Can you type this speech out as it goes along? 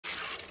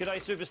G'day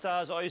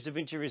superstars, I use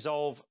DaVinci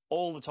Resolve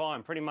all the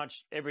time, pretty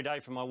much every day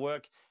for my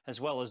work,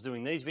 as well as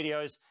doing these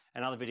videos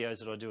and other videos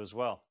that I do as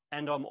well.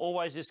 And I'm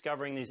always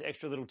discovering these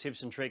extra little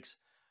tips and tricks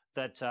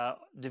that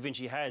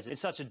DaVinci has. It's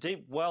such a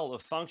deep well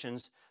of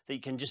functions that you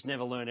can just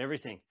never learn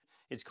everything.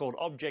 It's called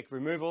object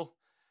removal.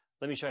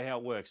 Let me show you how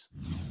it works.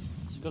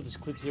 So I've got this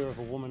clip here of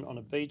a woman on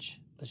a beach.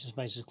 Let's just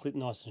make this clip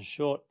nice and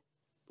short.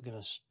 We're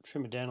going to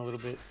trim it down a little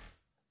bit.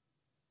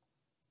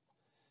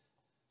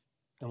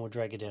 And we'll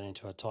drag it down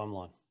into our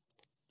timeline.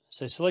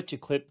 So select your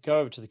clip,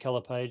 go over to the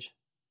color page,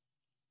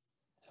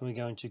 and we're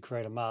going to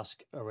create a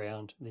mask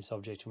around this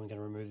object, and we're going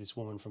to remove this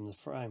woman from the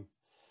frame.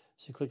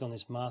 So click on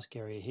this mask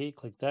area here,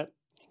 click that,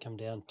 and come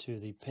down to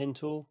the pen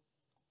tool,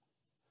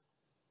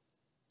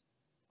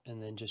 and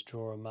then just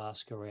draw a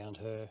mask around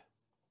her,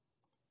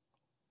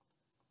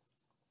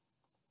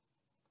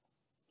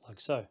 like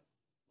so.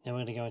 Now we're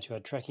going to go into our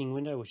tracking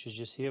window, which is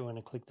just here. We're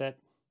going to click that.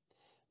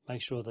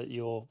 Make sure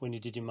that when you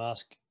did your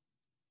mask,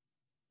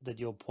 that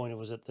your pointer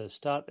was at the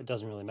start. It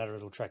doesn't really matter,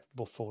 it'll track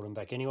forward and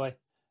back anyway.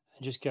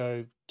 And just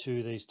go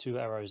to these two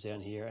arrows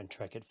down here and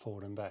track it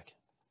forward and back.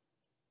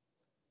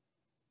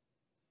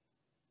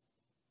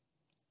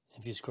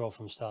 If you scroll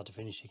from start to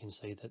finish, you can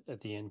see that at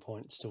the end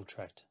point it's still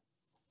tracked.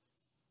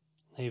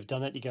 Now you've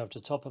done that, you go up to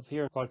the top up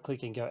here, right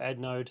click and go add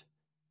node,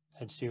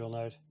 add serial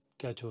node.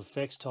 Go to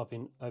effects, type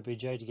in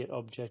OBJ to get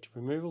object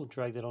removal,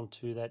 drag that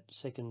onto that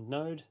second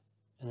node,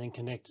 and then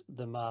connect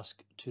the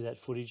mask to that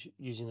footage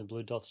using the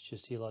blue dots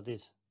just here like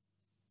this.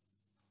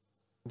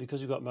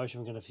 Because we've got motion,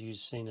 we're going to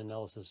use scene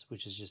analysis,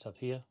 which is just up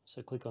here.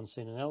 So click on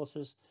scene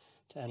analysis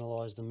to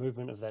analyze the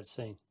movement of that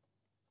scene.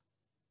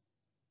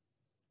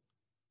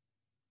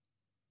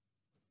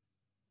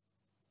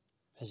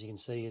 As you can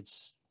see,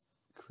 it's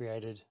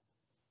created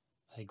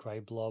a grey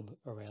blob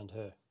around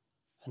her.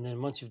 And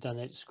then once you've done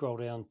that, scroll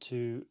down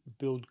to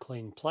build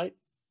clean plate.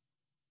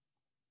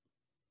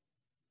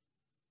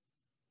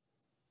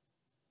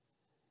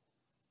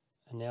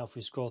 And now if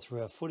we scroll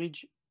through our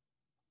footage,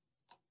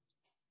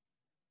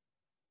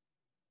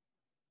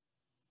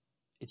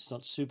 it's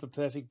not super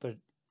perfect, but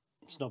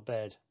it's not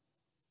bad.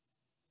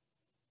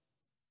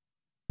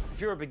 If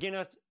you're a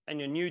beginner and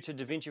you're new to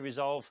DaVinci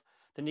Resolve,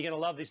 then you're going to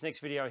love this next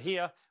video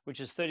here, which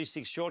is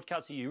 36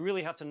 shortcuts that you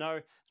really have to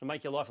know to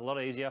make your life a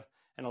lot easier.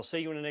 And I'll see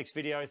you in the next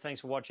video.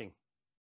 Thanks for watching.